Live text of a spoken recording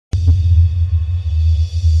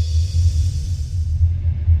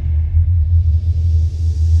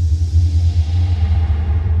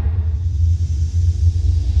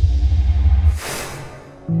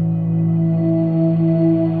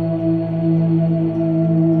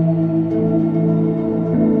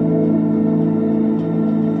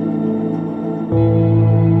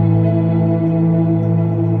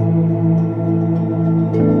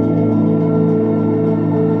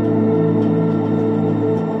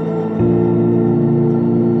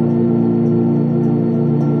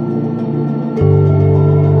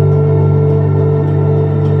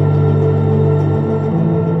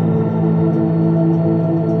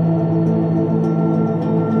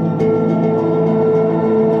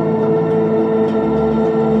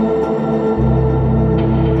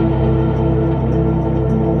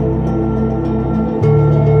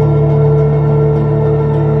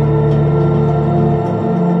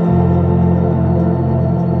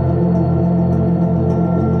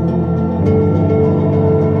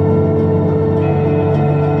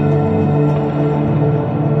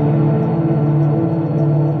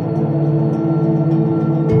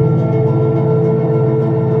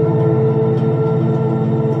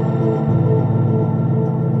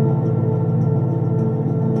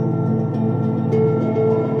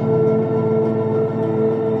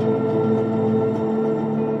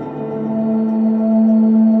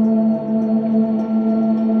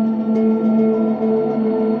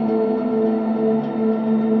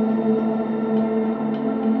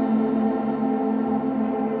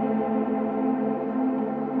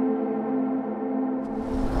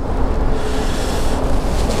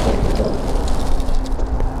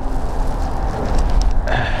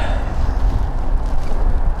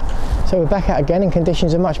So we're back out again and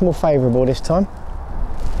conditions are much more favourable this time.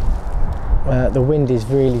 The wind is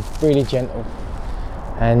really gentle,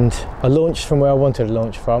 and I launched from where I wanted to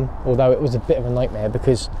launch from, although it was a bit of a nightmare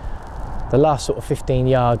because the last sort of 15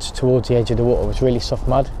 yards towards the edge of the water was really soft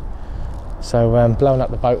mud. So blowing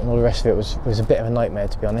up the boat and all the rest of it was a bit of a nightmare,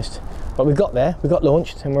 to be honest. But we got there, we got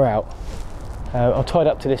launched and we're out. I'm tied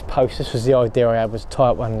up to this post. This was the idea I had, was to tie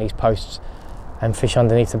up one of these posts and fish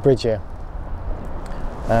underneath the bridge here.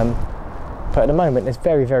 But at the moment there's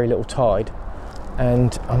very little tide,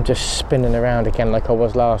 and I'm just spinning around again like I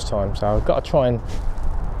was last time, so I've got to try and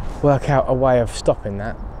work out a way of stopping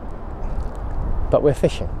that. But we're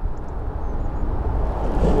fishing.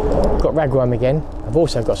 Got ragworm again. I've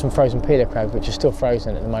also got some frozen peeler crabs, which are still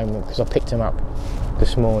frozen at the moment because I picked them up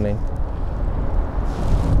this morning.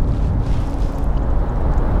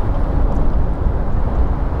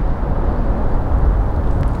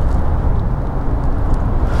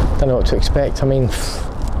 Don't know what to expect. I mean,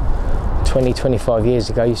 20-25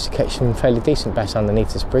 years ago I used to catch some fairly decent bass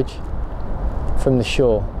underneath this bridge from the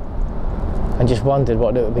shore, and just wondered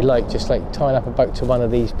what it would be like, just like tying up a boat to one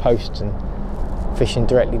of these posts and fishing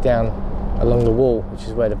directly down along the wall, which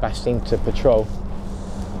is where the bass seem to patrol.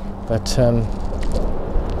 But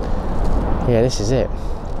yeah, this is it.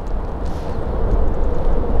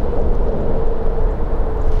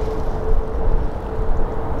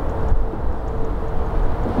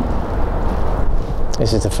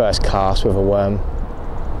 This is the first cast with a worm.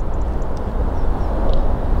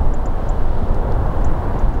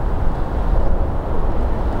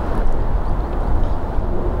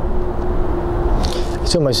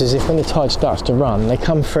 It's almost as if when the tide starts to run, they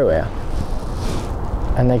come through here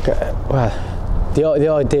and they go, well, the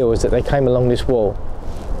idea was that they came along this wall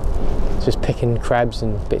just picking crabs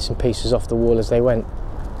and bits and pieces off the wall as they went,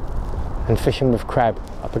 and fishing with crab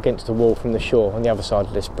up against the wall from the shore on the other side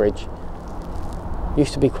of this bridge.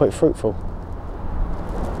 Used to be quite fruitful.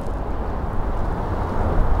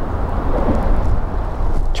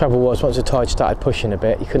 Trouble was, once the tide started pushing a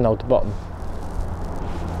bit, you couldn't hold the bottom,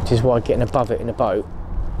 which is why getting above it in a boat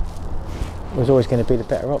was always going to be the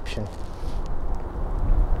better option.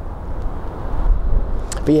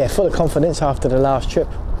 But yeah, full of confidence after the last trip.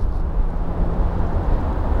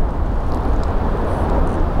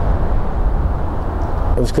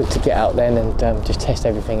 It was good to get out then and just test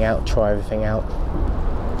everything out, try everything out.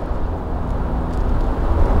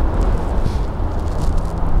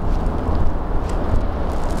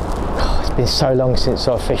 Oh, it's been so long since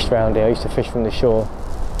I fished around here. I used to fish from the shore.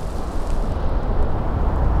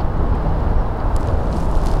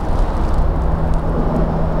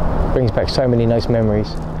 Brings back so many nice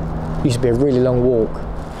memories. Used to be a really long walk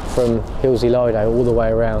from Hillsey Lido all the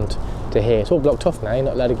way around to here. It's all blocked off now, you're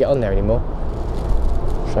not allowed to get on there anymore.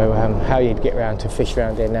 So how you'd get around to fish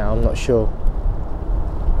around here now, I'm not sure.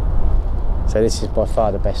 So this is by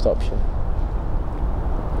far the best option.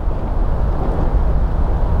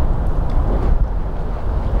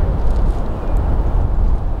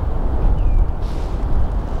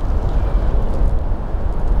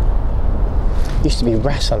 Used to be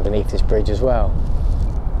wrasse underneath this bridge as well.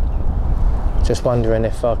 Just wondering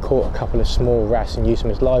if I caught a couple of small wrasse and used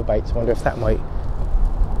them as live baits. I wonder if that might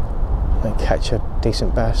catch a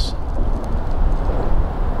decent bass.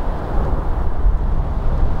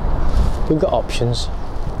 We've got options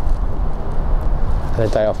and a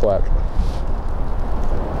day off work.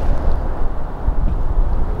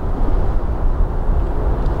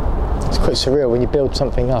 It's quite surreal when you build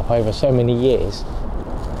something up over so many years,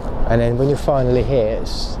 and then when you're finally here,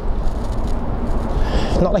 it's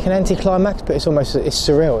not like an anticlimax, but it's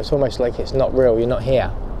surreal. It's almost like it's not real, you're not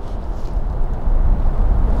here.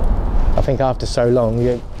 I think after so long,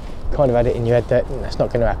 you kind of had it in your head that that's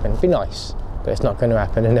not going to happen. It'd be nice, but it's not going to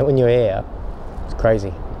happen. And then when you're here, it's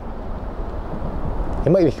crazy.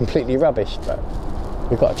 It might be completely rubbish, but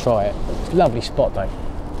we've got to try it. It's a lovely spot though.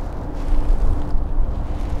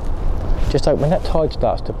 Just hope when that tide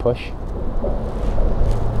starts to push,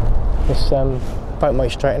 this boat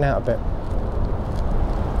might straighten out a bit.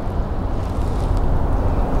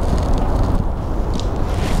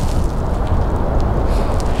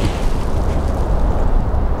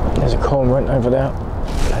 There's a cormorant over there.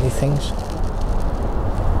 Bloody things.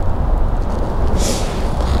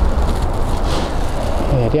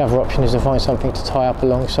 Yeah, the other option is to find something to tie up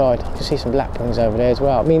alongside. I can see some lapwings over there as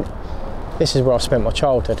well. I mean, this is where I spent my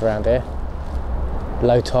childhood, around here.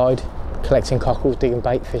 Low tide, collecting cockles, digging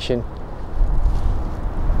bait, fishing.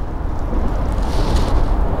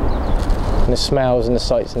 And the smells and the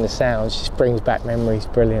sights and the sounds just brings back memories.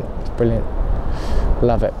 Brilliant, it's brilliant.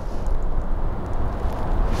 Love it.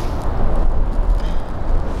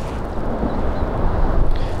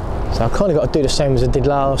 So I've kind of got to do the same as I did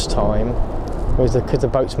last time, whereas because the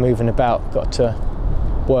boat's moving about, got to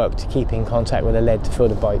work to keep in contact with the lead to fill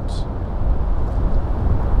the boats.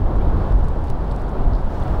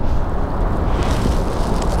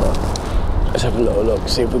 Let's have a little look,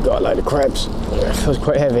 see if we've got a load of crabs. It feels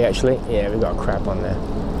quite heavy actually. Yeah, we've got a crab on there.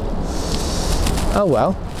 Oh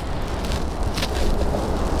well.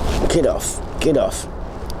 Get off, get off.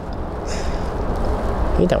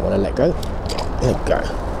 You don't want to let go. Let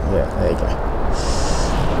go. Yeah, there you go.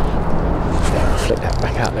 Yeah, I'll flick that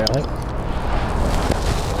back out there, I think.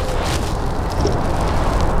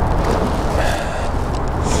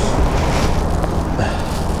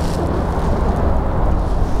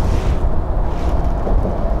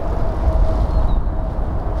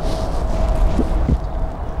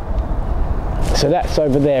 So that's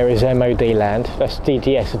over there is MOD land. That's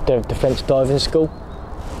DDS, the Defence Diving School.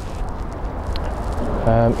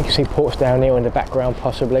 You can see Portsdown here in the background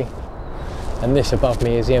possibly. And this above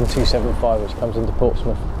me is the M275 which comes into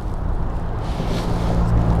Portsmouth.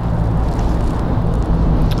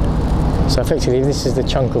 So effectively this is the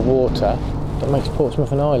chunk of water that makes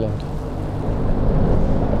Portsmouth an island.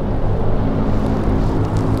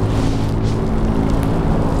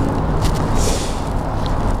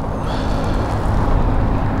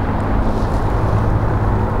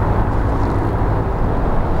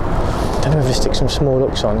 Stick some small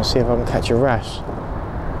hooks on and see if I can catch a wrasse.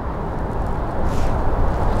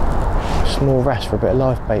 Small wrasse for a bit of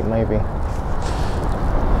live bait maybe.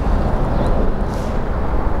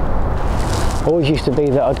 Always used to be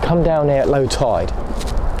that I'd come down here at low tide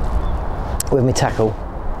with my tackle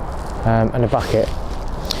and a bucket,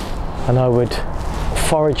 and I would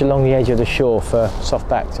forage along the edge of the shore for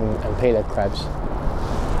softbacks and peelhead crabs,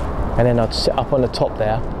 and then I'd sit up on the top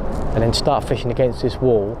there and then start fishing against this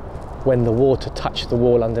wall. When the water touched the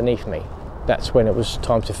wall underneath me, that's when it was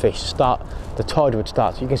time to fish. The tide would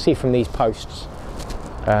start. So you can see from these posts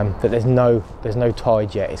that there's no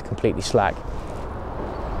tide yet. It's completely slack.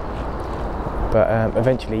 But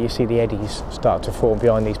eventually you see the eddies start to form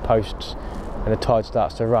behind these posts, and the tide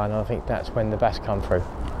starts to run. And I think that's when the bass come through,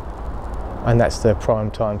 and that's the prime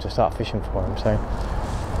time to start fishing for them. So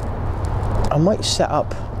I might set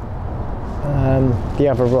up the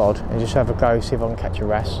other rod and just have a go, see if I can catch a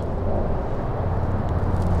wrasse.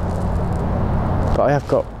 But I have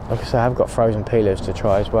got, like I say, I have got frozen peelers to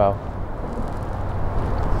try as well.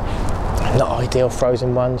 Not ideal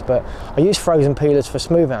frozen ones, but I used frozen peelers for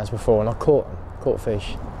smoothhounds before and I caught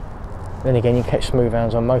fish. Then again, you catch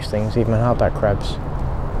smoothhounds on most things, even hardback crabs.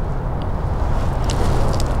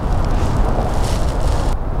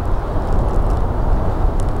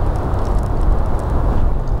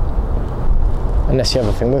 And that's the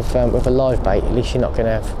other thing, with a live bait, at least you're not going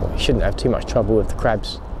to have, well, you shouldn't have too much trouble with the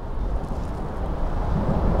crabs.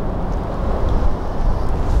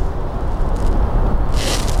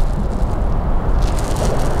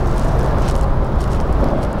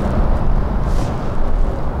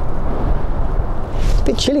 It's a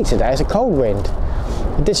bit chilly today, it's a cold wind.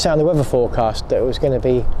 It did say on the weather forecast that it was going to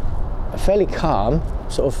be a fairly calm,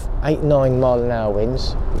 sort of 8-9 mile an hour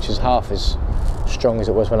winds, which is half as strong as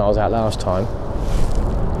it was when I was out last time.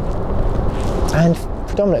 And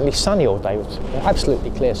predominantly sunny all day, with absolutely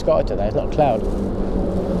clear sky today, it's not a cloud.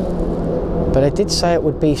 But I did say it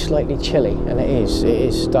would be slightly chilly, and it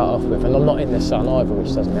is start off with, and I'm not in the sun either,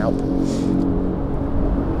 which doesn't help.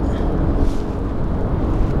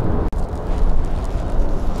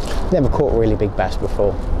 Never caught a really big bass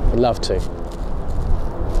before, would love to.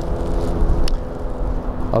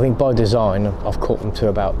 I think by design I've caught them to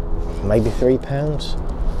about maybe £3.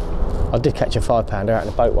 I did catch a 5-pounder out in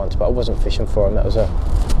a boat once, but I wasn't fishing for them. That was a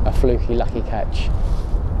fluky, lucky catch.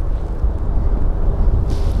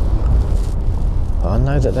 But I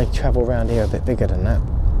know that they travel around here a bit bigger than that.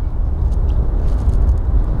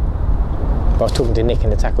 But I was talking to Nick in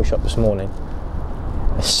the tackle shop this morning.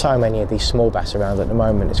 There's so many of these small bass around at the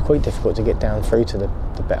moment, it's quite difficult to get down through to the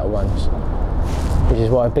better ones. Which is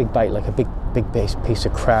why a big bait, like a big piece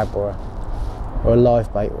of crab or a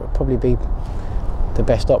live bait, would probably be the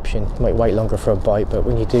best option. You might wait longer for a bite, but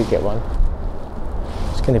when you do get one,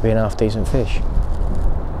 it's going to be an half decent fish.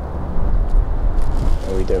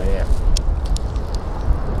 What are we doing here?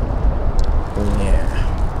 Yeah.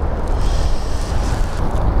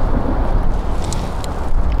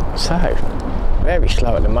 So, very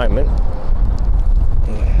slow at the moment.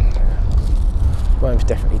 Worm's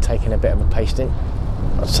definitely taking a bit of a pasting.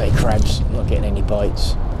 I'd say crabs, not getting any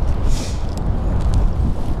bites.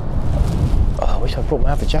 Oh, I wish I brought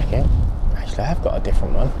my other jacket. Actually, I have got a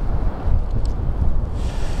different one.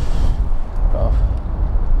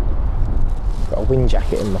 got a wind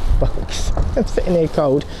jacket in my box. I'm sitting here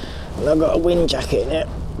cold and I've got a wind jacket in it.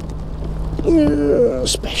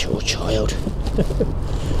 Special child.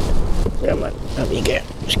 Come on, up you get.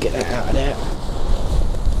 Just get that out of there.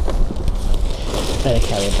 And a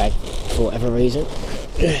carrier bag for whatever reason.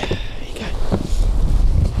 There you go.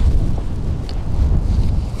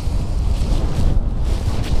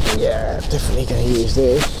 Yeah, definitely going to use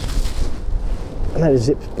this. I know the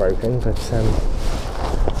zip's broken, but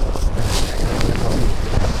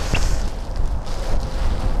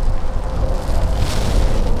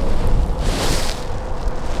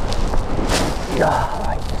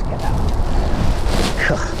right, let's get that one.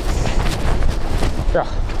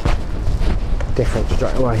 Different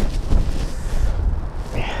straight away.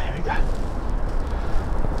 Yeah, there we go.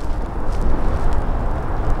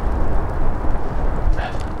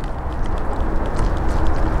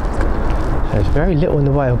 So there's very little in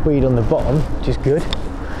the way of weed on the bottom, which is good.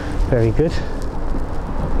 Very good.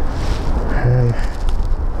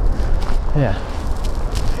 Yeah.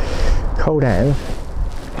 Cold hand.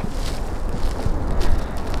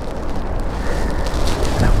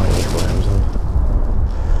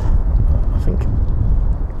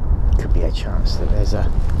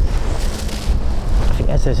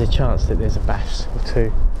 There's a chance that there's a bass or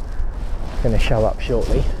two going to show up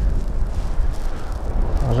shortly.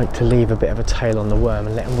 I like to leave a bit of a tail on the worm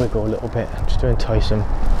and let them wiggle a little bit, just to entice them.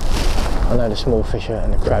 I know the small fish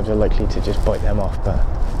and the crabs are likely to just bite them off, but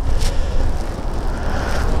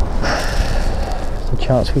it's a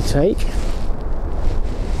chance we take.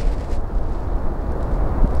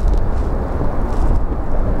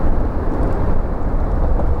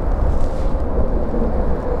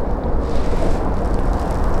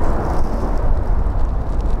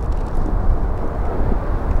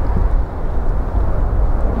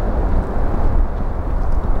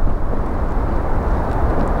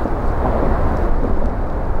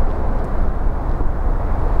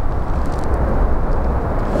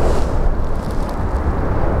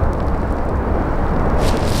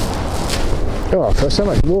 Oh, I feel so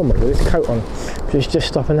much warmer with this coat on, because it's just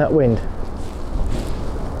stopping that wind.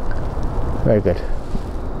 Very good.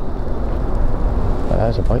 Well,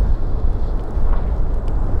 there's a bite.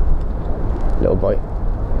 Little bite.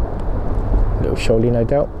 Little shoaly, no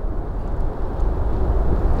doubt.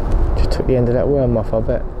 Just took the end of that worm off, I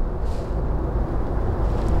bet.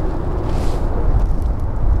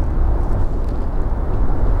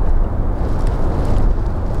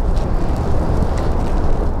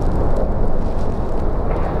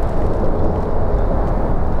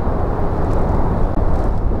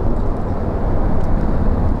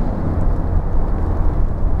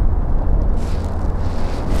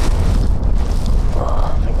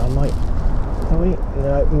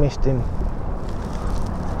 Missed him.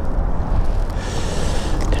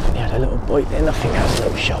 Definitely had a little bite then. I think that was a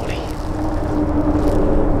little shoaly.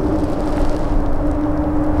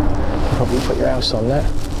 Probably put your house on that.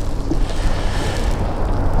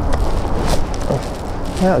 Oh,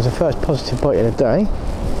 that was the first positive bite of the day.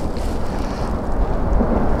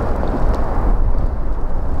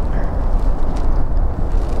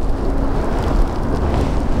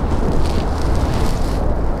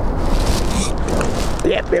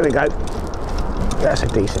 Yep, there we go. That's a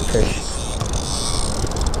decent fish.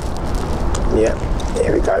 Yep,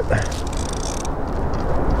 there we go.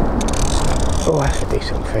 Oh, that's a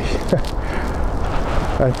decent fish.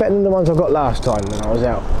 That's better than the ones I got last time when I was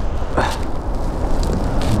out.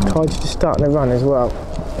 Tide's just starting to run as well.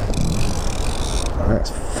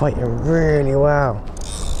 That's fighting really well.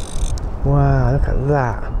 Wow, look at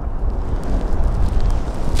that.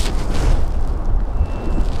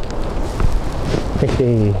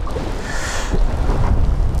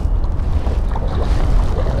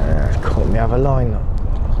 That's caught me out of a line.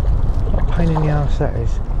 What a pain in the arse that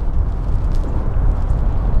is.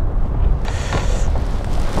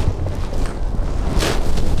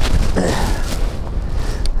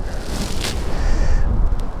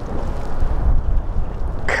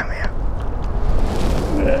 Come here.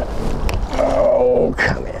 Oh,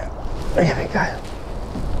 come here. There we go.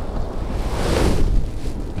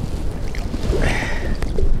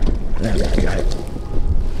 There we go.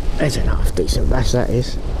 There's an half decent bass, that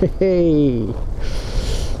is.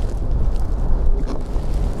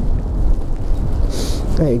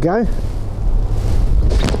 There you go.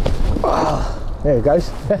 Oh, there it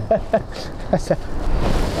goes. That's a...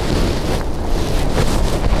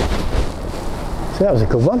 So that was a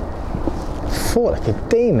good one. Fought like a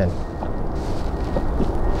demon.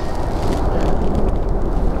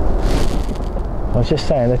 I was just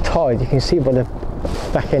saying, the tide, you can see by the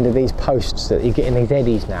back end of these posts that you're getting these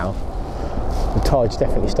eddies now. The tide's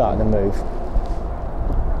definitely starting to move.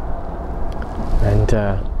 and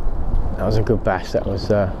that was a good bass. That was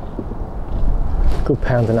a good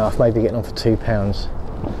 £1.5, maybe getting on for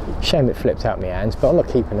 £2. Shame it flipped out my hands, but I'm not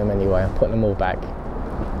keeping them anyway. I'm putting them all back.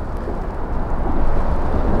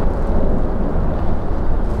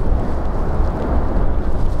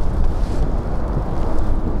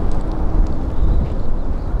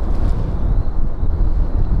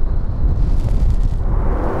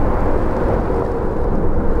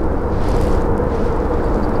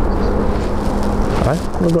 Right,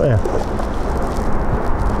 what have we got here?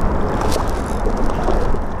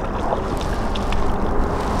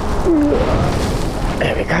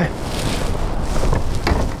 There we go.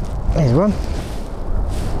 There's one.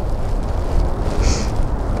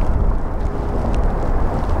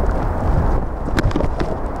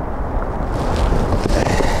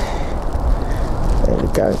 There we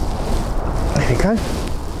go. There we go.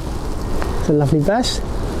 It's a lovely bass.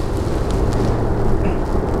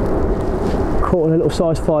 Caught on a little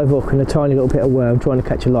size 5 hook and a tiny little bit of worm trying to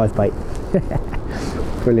catch a live bait.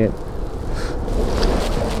 Brilliant.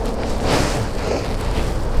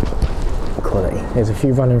 Quality. There's a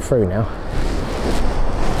few running through now.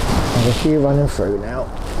 Obviously.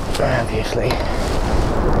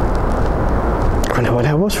 I know what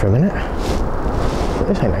that was for a minute.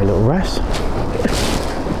 This ain't no little wrasse.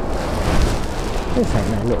 This ain't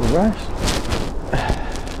no little wrasse.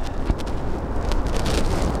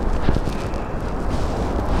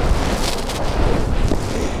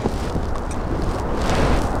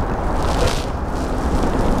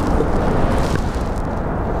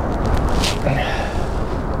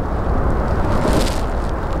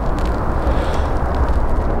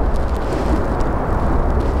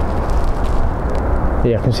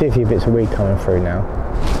 Yeah, I can see a few bits of weed coming through now.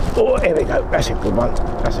 Oh, here we go. That's a good one.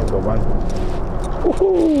 That's a good one.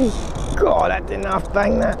 Woohoo! God, that didn't half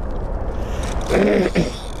bang that.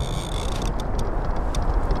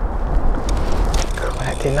 God,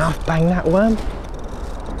 that didn't half bang that worm.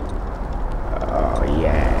 Oh,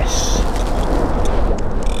 yes.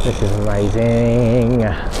 This is amazing.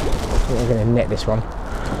 I think we're going to net this one.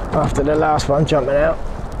 After the last one, jumping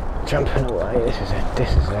away.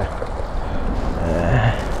 This is a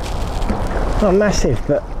not massive,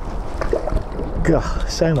 but God,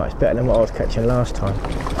 so much better than what I was catching last time.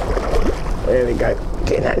 There we go,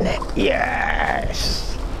 getting that net.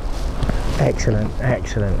 Yes! Excellent,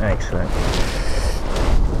 excellent, excellent.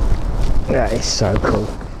 That is so cool.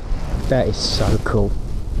 That is so cool.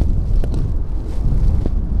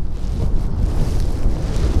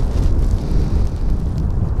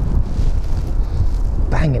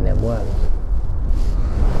 Banging them worms.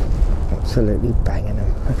 Absolutely banging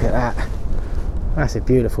them. Look at that. That's a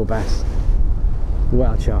beautiful bass.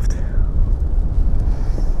 Well chuffed.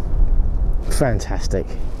 Fantastic.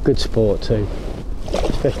 Good sport too,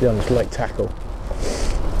 especially on this light tackle.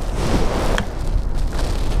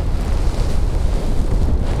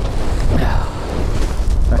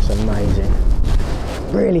 That's amazing.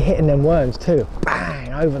 Really hitting them worms too.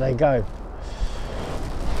 Bang! Over they go.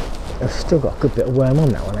 I've still got a good bit of worm on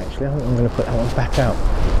that one actually. I think I'm going to put that one back out.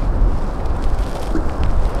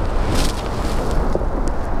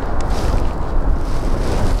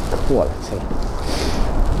 Quality.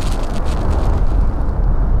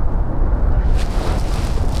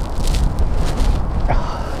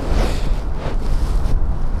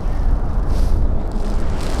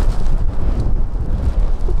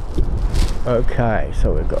 Okay,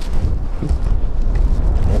 so we've got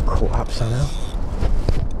caught up somehow.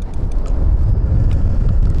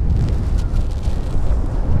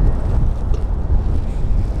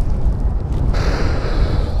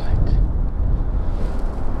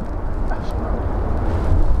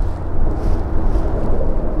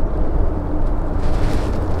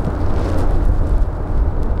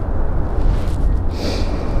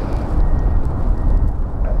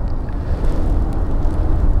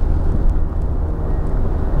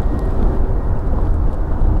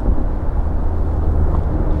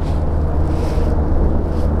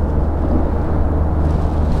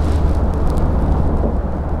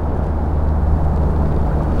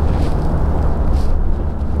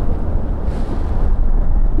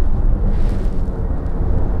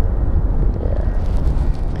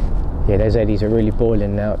 Yeah, those eddies are really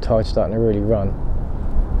boiling now, tide's starting to really run.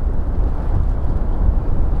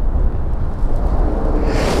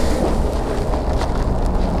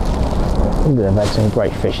 They've had some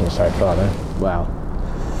great fishing so far though. Wow.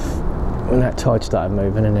 When that tide started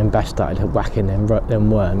moving and then bass started whacking them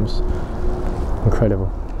worms,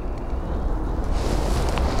 incredible.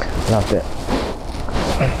 Loved it.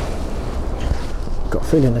 Got a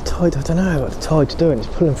feeling the tide, I don't know what the tide's doing, it's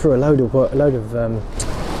pulling through a load of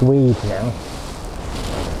weed now.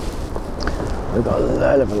 We've got a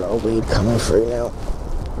hell of a lot of weed coming through now.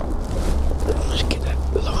 Let's get that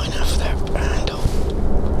line off that handle.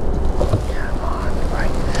 Come on,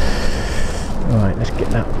 right. Right, let's get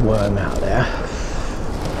that worm out there.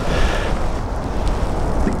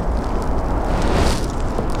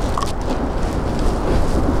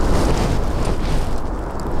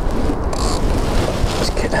 Let's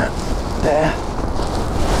get that there.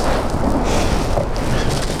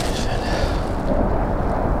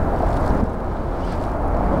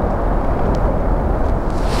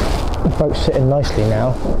 The boat's sitting nicely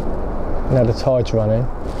now. Now the tide's running.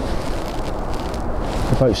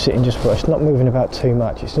 The boat's sitting just right. It's not moving about too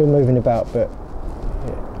much. It's still moving about, but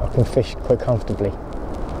I can fish quite comfortably.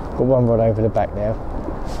 Got one rod over the back now.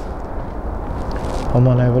 And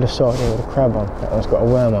one over the side here with a crab on. That one's got a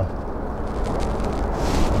worm on.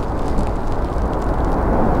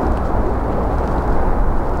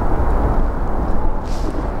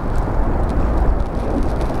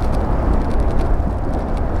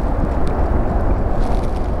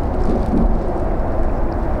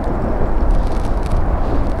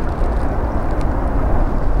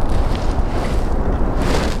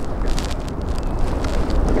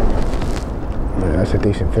 That's a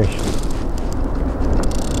decent fish.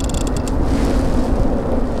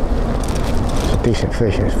 It's a decent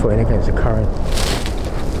fish and it's footing against the current.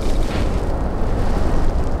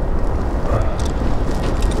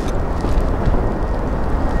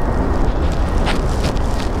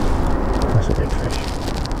 That's a big fish.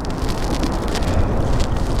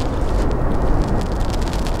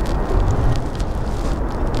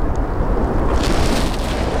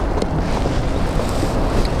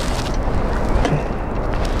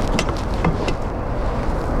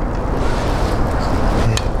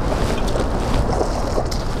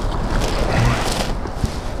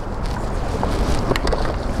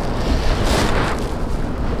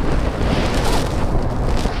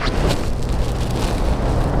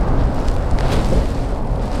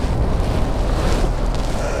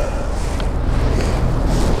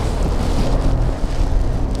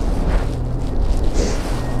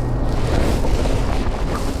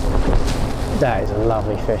 That is a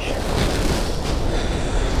lovely fish.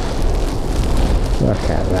 Look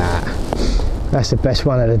at that. That's the best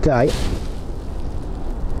one of the day.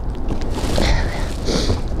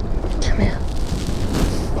 Come here.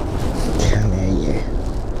 Come here, you.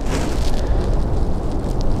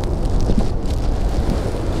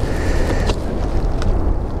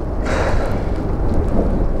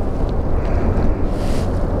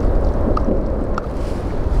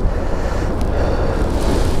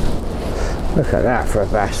 Look at that for a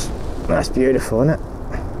bass. That's beautiful, isn't it?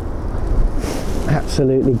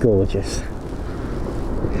 Absolutely gorgeous.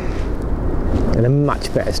 And a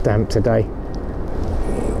much better stamp today.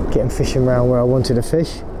 Getting fishing around where I wanted to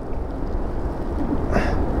fish.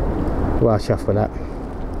 Well chuffed with that.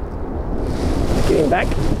 Get him back.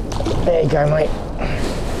 There you go, mate.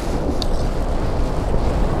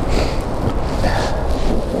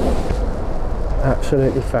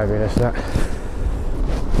 Absolutely fabulous, that.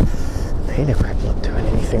 Peanut crab not doing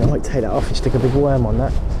anything. I might take that off and stick a big worm on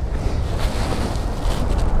that,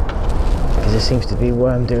 because there seems to be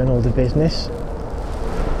worm doing all the business.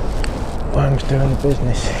 Worm's doing the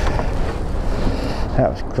business. That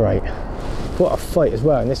was great. What a fight as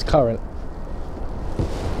well in this current.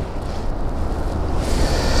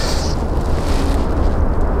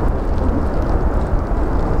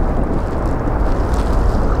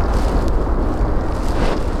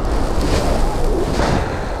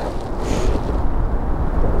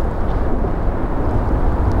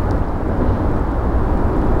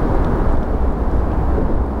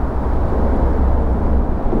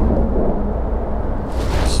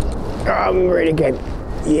 Really good.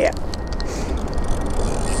 Yeah.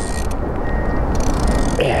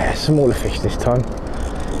 Yeah, smaller fish this time.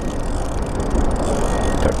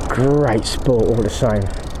 But great sport all the same.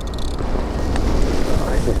 Oh,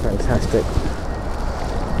 this is fantastic.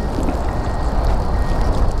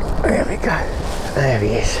 There we go. There he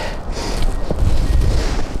is.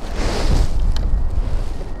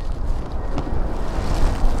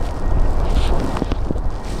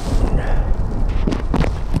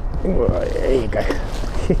 There you go.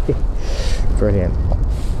 Brilliant.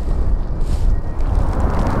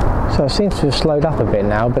 So it seems to have slowed up a bit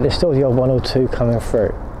now, but there's still the odd one or two coming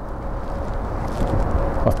through.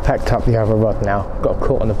 I've packed up the other rod now, got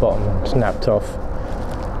caught on the bottom and snapped off,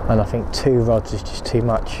 and I think 2 rods is just too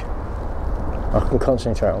much. I can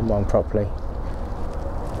concentrate on one properly.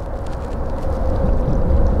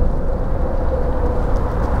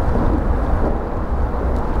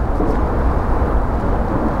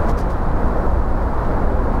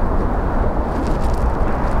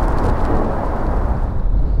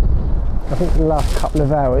 think for the last couple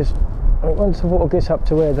of hours, once the water gets up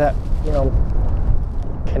to where that, you know,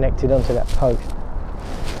 I'm connected onto that post,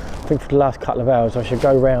 I think for the last couple of hours I should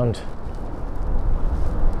go round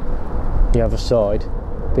the other side,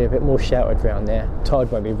 be a bit more sheltered around there, tide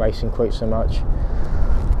won't be racing quite so much,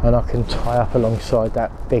 and I can tie up alongside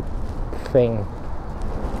that big thing.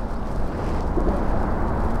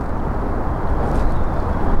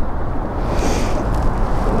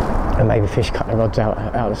 And maybe fish cut the rods out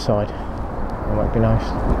the side. That might be nice.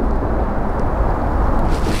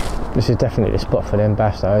 This is definitely the spot for them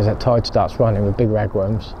bass though, as that tide starts running with big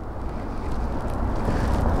ragworms.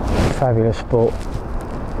 Fabulous sport.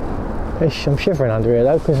 Fish, I'm shivering under here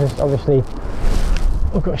though, because obviously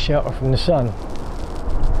I've got a shelter from the sun.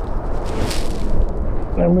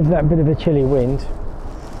 And with that bit of a chilly wind,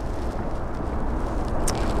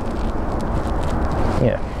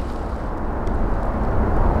 yeah.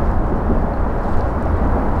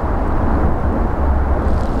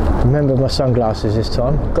 Remember my sunglasses this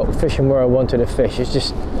time. Got fishing where I wanted to fish. It's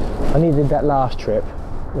just, I needed that last trip,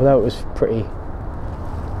 although it was pretty,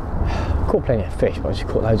 caught plenty of fish, but I just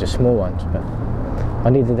caught loads of small ones. But I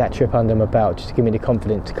needed that trip under my belt just to give me the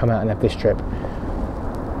confidence to come out and have this trip.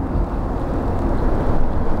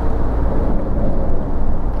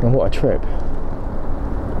 And what a trip.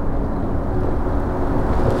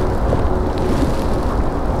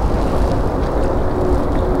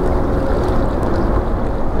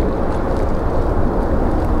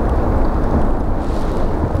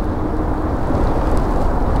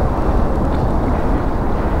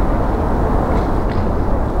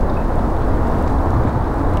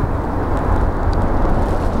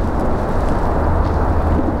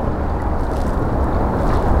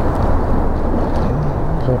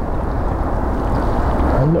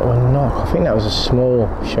 I think that was a small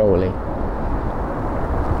shoaly,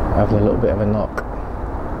 having a little bit of a knock.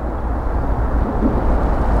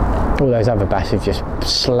 All those other bass have just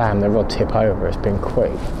slammed the rod tip over. It's been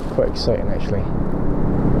quite exciting actually.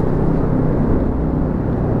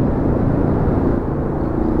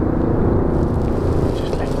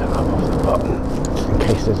 Just lift that up off the bottom, just in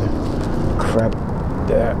case there's a crab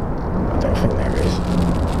there. I don't think there is.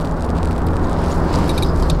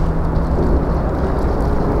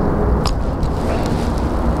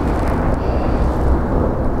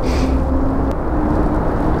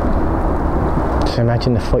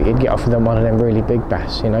 Imagine the fight you'd get off of them, one of them really big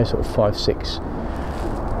bass, you know, sort of 5, 6,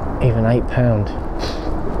 even 8 pound.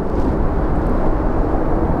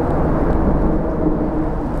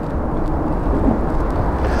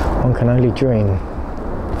 One can only dream.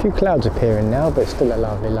 A few clouds appearing now, but it's still a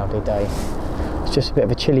lovely, lovely day. It's just a bit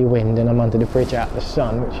of a chilly wind and I'm under the bridge out of the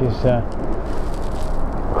sun, which is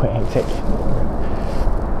quite hectic.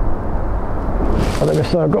 I don't know,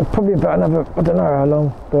 so I've got probably about another, I don't know how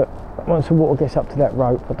long, but once the water gets up to that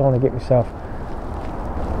rope, I don't want to get myself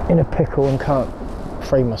in a pickle and can't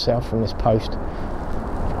free myself from this post.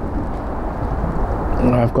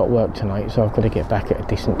 And I've got work tonight, so I've got to get back at a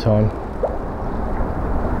decent time.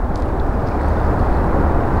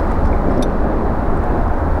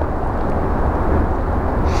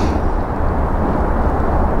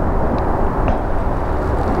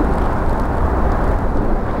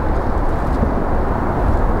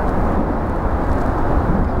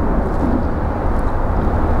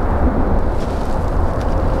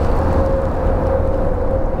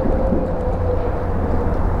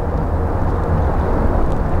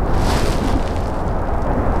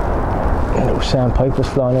 Sandpipers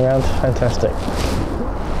flying around, fantastic.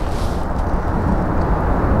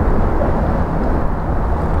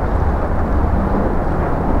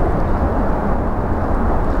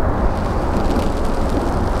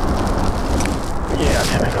 Yeah, I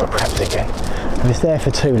think we've got crabs again. If it's there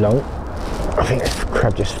for too long, I think the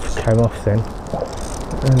crab just came off then.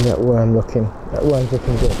 And that worm's looking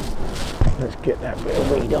good. Let's get that bit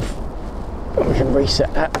of weed off. And we can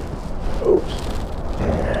reset that. Oops.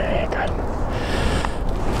 There you go.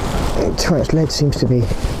 Torrance lead seems to be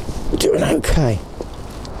doing okay.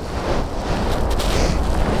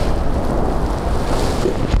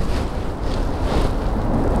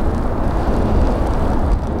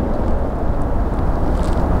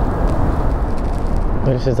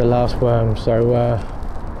 This is the last worm, so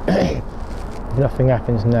if nothing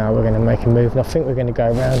happens now, we're going to make a move, and I think we're going to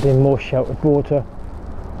go around in more sheltered water,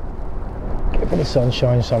 get a bit of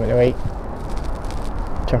sunshine, something to eat,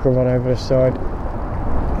 chuck a rod over the side.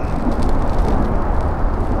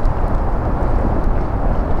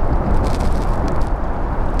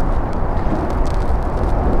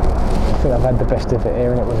 I think I've had the best of it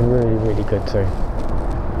here, and it was really, really good too.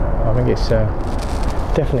 I think it's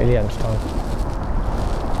definitely lunchtime.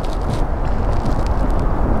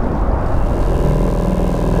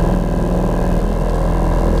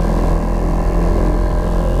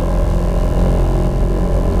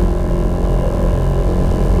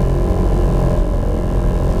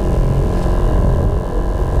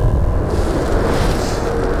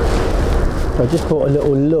 So I just bought a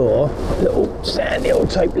little lure, a little sandhill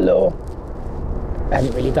type lure. I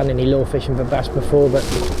haven't really done any lure fishing for bass before, but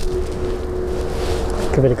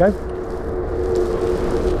give it a go.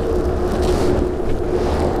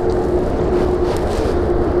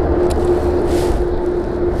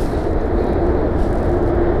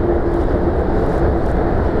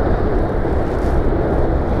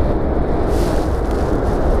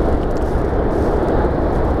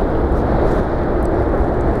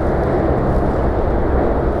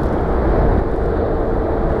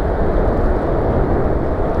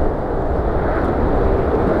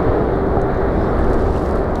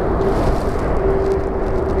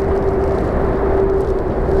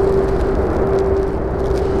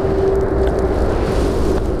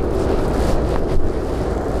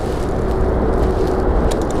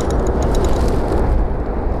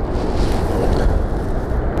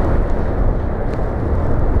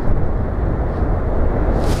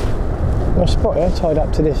 Spot here, tied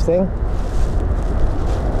up to this thing.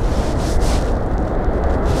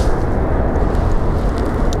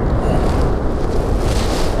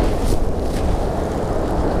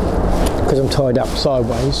 Because I'm tied up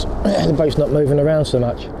sideways, the boat's not moving around so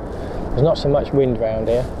much. There's not so much wind around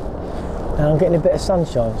here, and I'm getting a bit of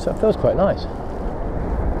sunshine, so it feels quite nice.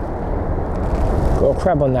 Got a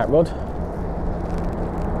crab on that rod.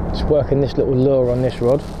 Just working this little lure on this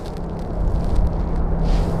rod.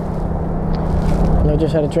 I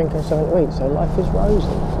just had a drink and something to eat, so life is rosy.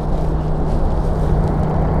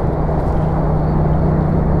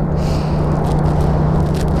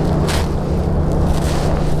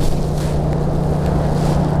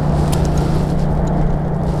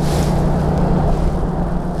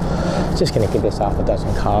 Just going to give this half a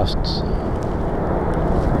dozen casts.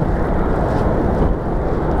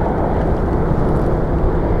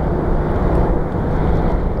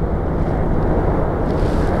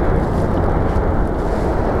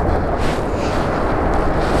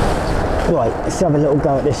 Right, let's have a little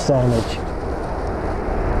go at this sandwich.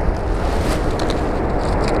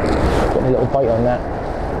 Got a little bite on that.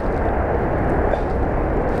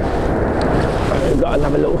 We've got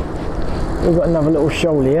another little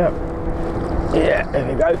shoal here. Yeah, there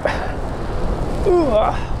we go. Ooh.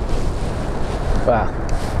 Wow,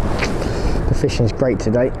 the fishing's great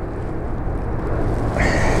today.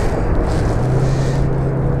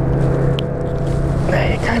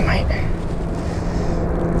 There you go, mate.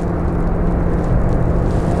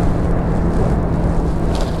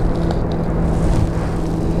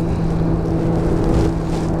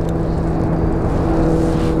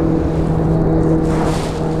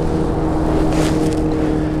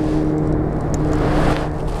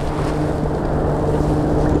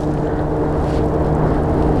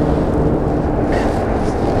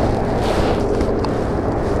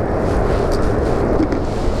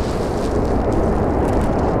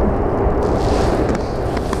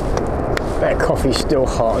 Coffee's still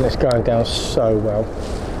hot and it's going down so well.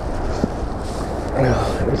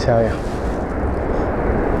 Oh, let me tell you.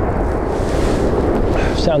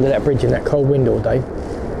 Sound of that bridge in that cold wind all day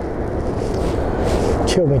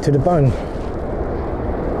chilled me to the bone.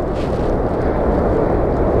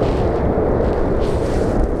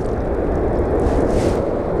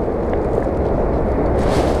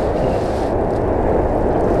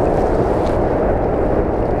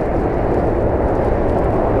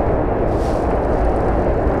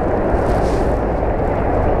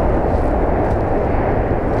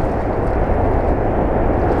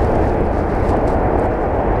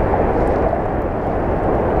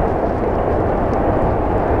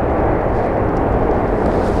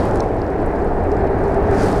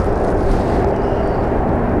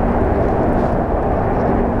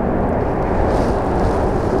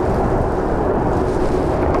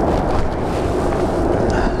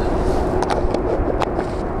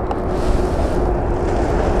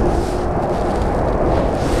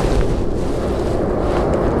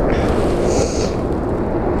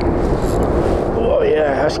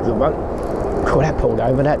 That's a good one. Oh, that pulled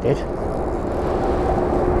over, that did.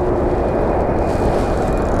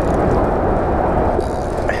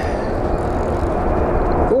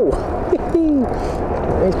 Oh,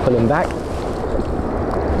 he's pulling back.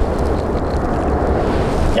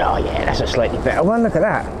 Oh yeah, that's a slightly better one, look at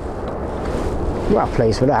that. Well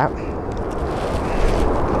pleased with that.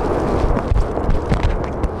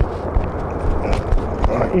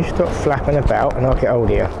 Right, you stop flapping about and I'll get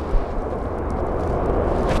hold of you.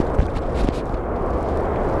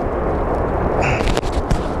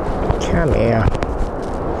 Come here.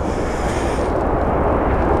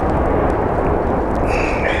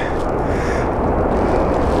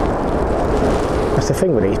 That's the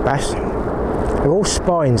thing with these bass. They're all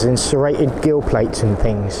spines and serrated gill plates and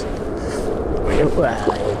things. There we go.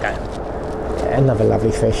 Yeah, another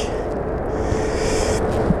lovely fish.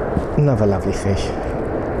 Another lovely fish.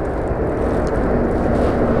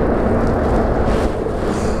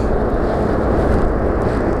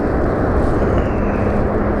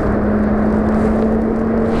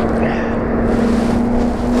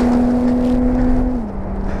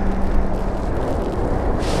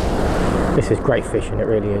 This is great fishing, it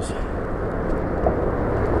really is.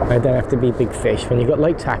 They don't have to be big fish. When you've got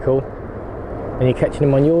light tackle and you're catching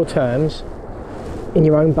them on your terms in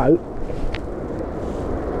your own boat,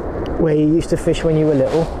 where you used to fish when you were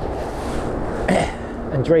little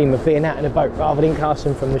and dream of being out in a boat rather than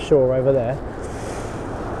casting from the shore over there.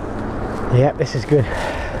 Yep, this is good.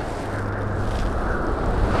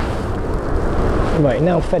 Right,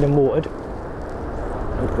 now fed and watered,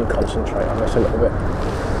 I'm going to concentrate on this a little bit.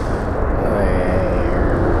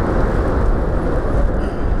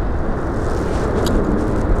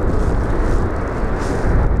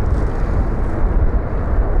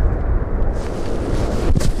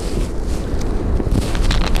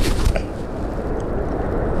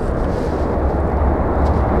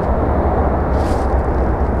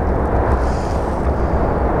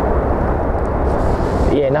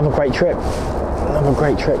 Yeah, another great trip. Another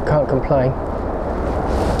great trip, can't complain.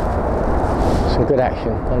 Some good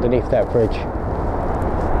action underneath that bridge.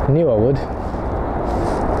 Knew I would.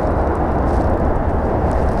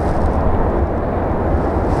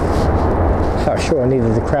 Felt sure I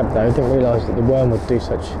needed the crab though, didn't realise that the worm would do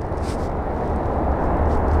such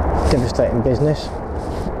devastating business.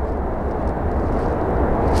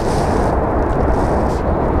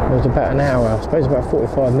 It was about an hour, I suppose about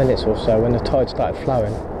 45 minutes or so when the tide started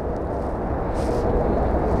flowing.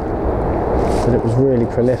 But it was really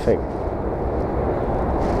prolific. There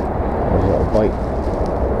was a little bite.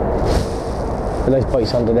 But those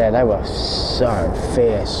bites under there, they were so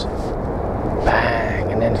fierce.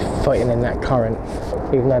 Bang! And then fighting in that current,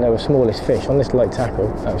 even though they were smallest fish, on this light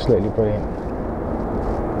tackle, absolutely brilliant.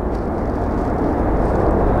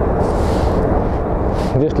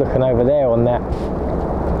 I'm just looking over there on that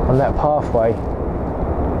pathway,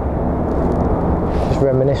 just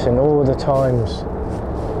reminiscing all the times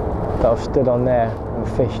that I've stood on there and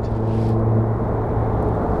fished.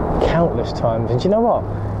 Countless times. And do you know what?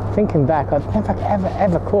 Thinking back, I've never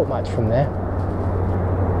ever caught much from there.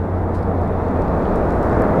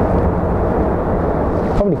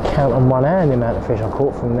 Probably count on one hand the amount of fish I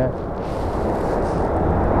caught from there.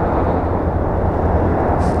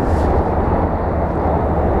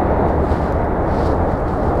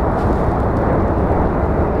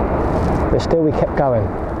 But still we kept going.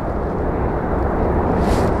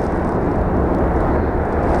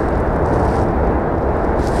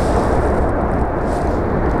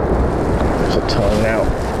 What's the time now?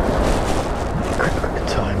 Quick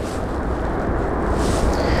time.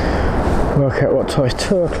 Work out what time. It's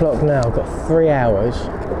 2 o'clock now. I've got 3 hours.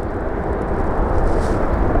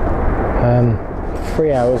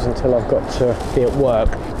 3 hours until I've got to be at work.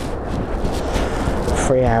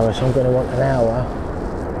 3 hours. I'm going to want an hour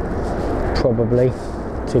probably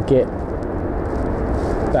to get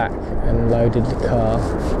back and loaded the car,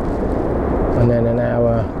 and then an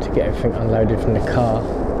hour to get everything unloaded from the car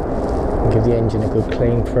and give the engine a good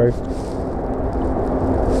clean through,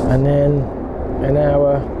 and then an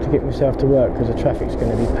hour to get myself to work because the traffic's going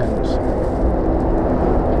to be pants.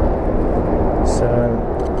 So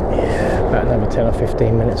yeah, about another 10 or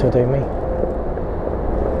 15 minutes will do me.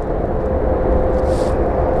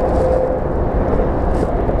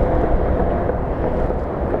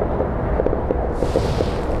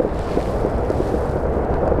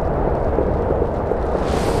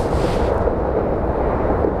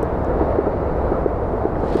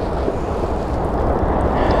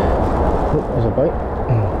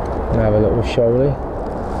 Have a little shoaly.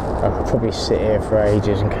 I could probably sit here for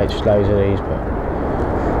ages and catch loads of these, but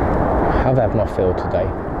I've had my fill today.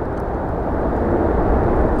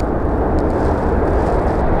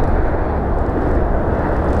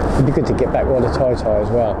 It'd be good to get back while the tide's high as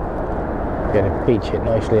well. Be able to beach it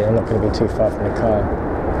nicely and I'm not going to be too far from the car.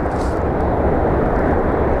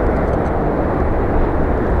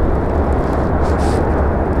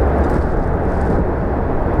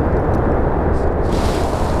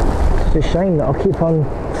 It's a shame that I'll keep on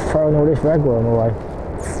throwing all this ragworm away.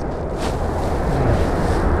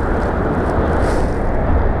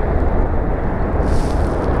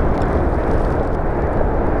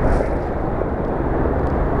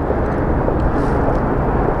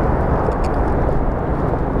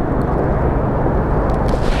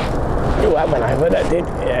 Oh, that went over, that did,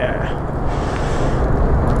 yeah.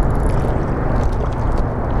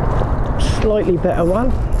 slightly better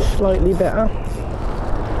one, slightly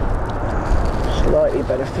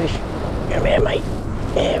better fish. Come here, mate.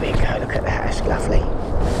 There we go, look at that, that's lovely.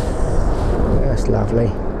 That's lovely.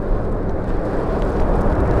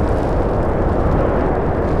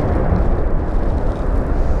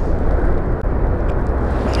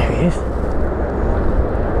 There he is.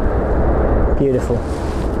 Beautiful.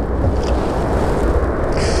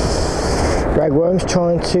 Ragworm's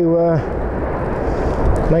trying to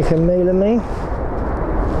make a meal of me.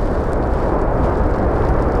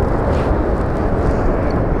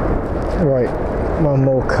 Right, one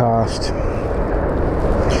more cast.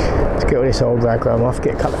 Let's get all this old ragworm off,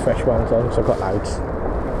 get a couple of fresh ones on, because I've got loads.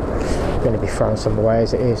 I'm going to be throwing some away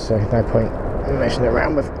as it is, so no point messing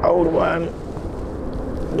around with old worm.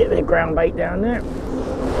 Get the ground bait down there.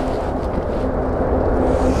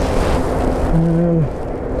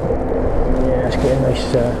 Yeah, let's get a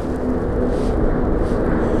nice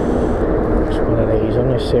one of these. I'm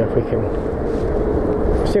going to see if we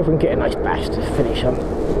can get a nice bass to finish on.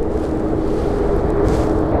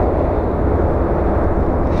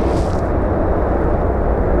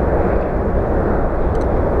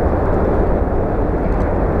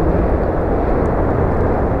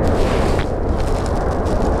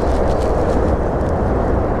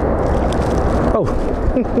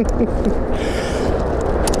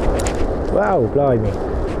 Wow, blimey.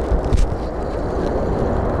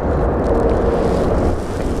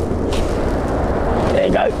 There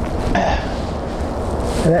you go.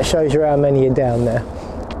 And that shows you how many are down there.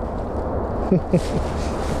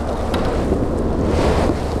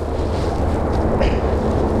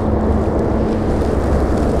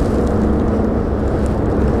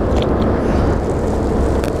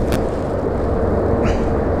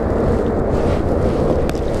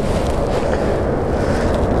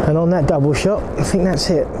 And on that double shot, I think that's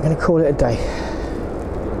it. I'm going to call it a day.